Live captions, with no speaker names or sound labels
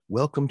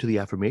Welcome to the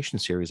affirmation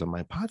series on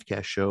my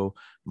podcast show,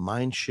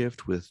 Mind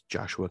Shift with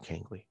Joshua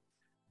Kangley.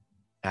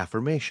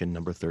 Affirmation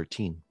number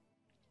 13.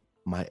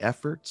 My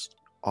efforts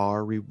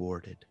are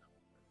rewarded.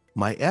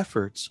 My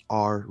efforts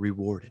are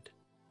rewarded.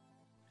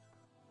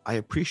 I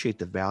appreciate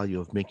the value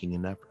of making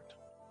an effort.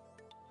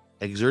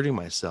 Exerting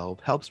myself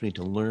helps me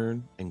to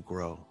learn and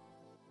grow.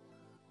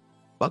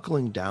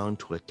 Buckling down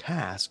to a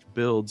task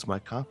builds my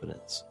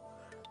confidence.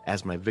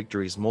 As my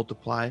victories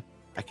multiply,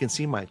 I can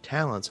see my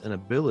talents and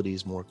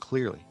abilities more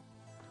clearly.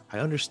 I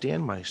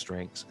understand my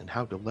strengths and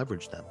how to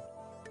leverage them.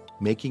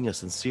 Making a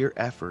sincere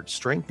effort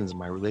strengthens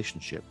my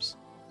relationships.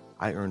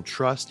 I earn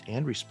trust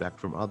and respect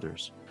from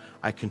others.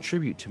 I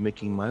contribute to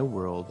making my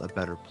world a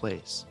better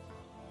place.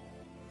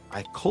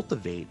 I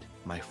cultivate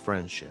my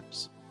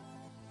friendships.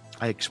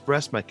 I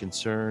express my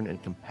concern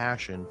and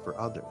compassion for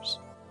others.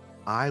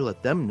 I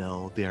let them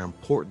know they are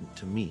important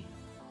to me.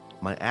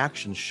 My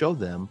actions show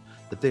them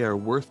that they are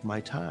worth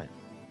my time.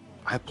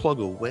 I plug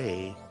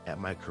away at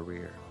my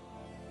career.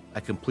 I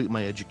complete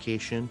my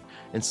education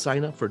and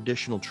sign up for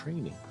additional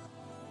training.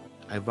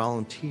 I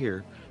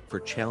volunteer for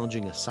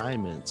challenging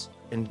assignments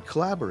and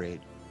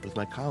collaborate with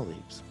my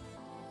colleagues.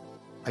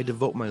 I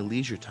devote my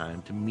leisure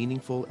time to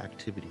meaningful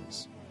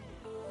activities.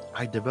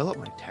 I develop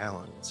my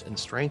talents and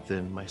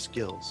strengthen my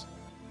skills.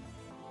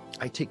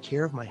 I take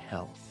care of my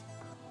health.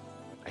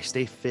 I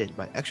stay fit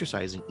by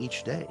exercising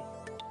each day,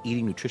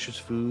 eating nutritious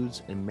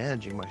foods, and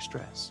managing my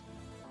stress.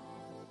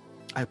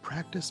 I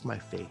practice my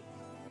faith.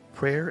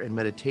 Prayer and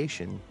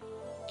meditation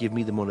give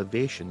me the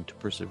motivation to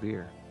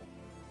persevere.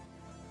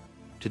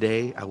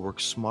 Today, I work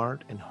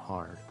smart and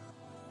hard.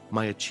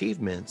 My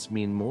achievements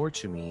mean more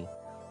to me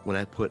when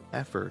I put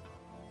effort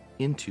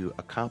into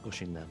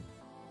accomplishing them.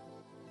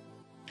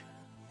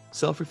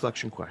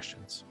 Self-reflection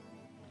questions.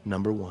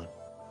 Number 1,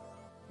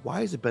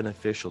 why is it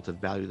beneficial to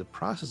value the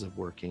process of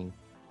working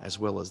as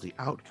well as the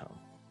outcome?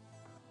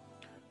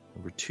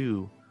 Number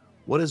 2,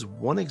 what is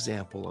one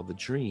example of a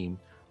dream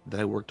that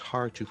I worked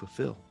hard to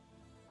fulfill?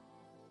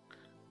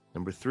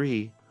 Number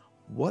 3,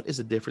 what is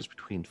the difference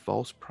between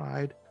false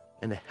pride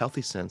and a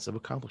healthy sense of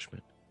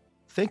accomplishment?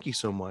 Thank you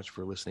so much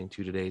for listening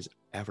to today's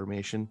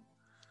affirmation.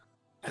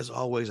 As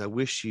always, I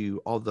wish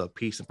you all the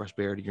peace and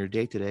prosperity in your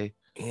day today.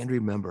 And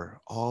remember,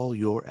 all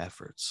your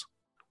efforts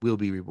will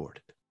be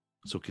rewarded.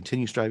 So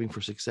continue striving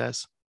for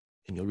success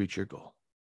and you'll reach your goal.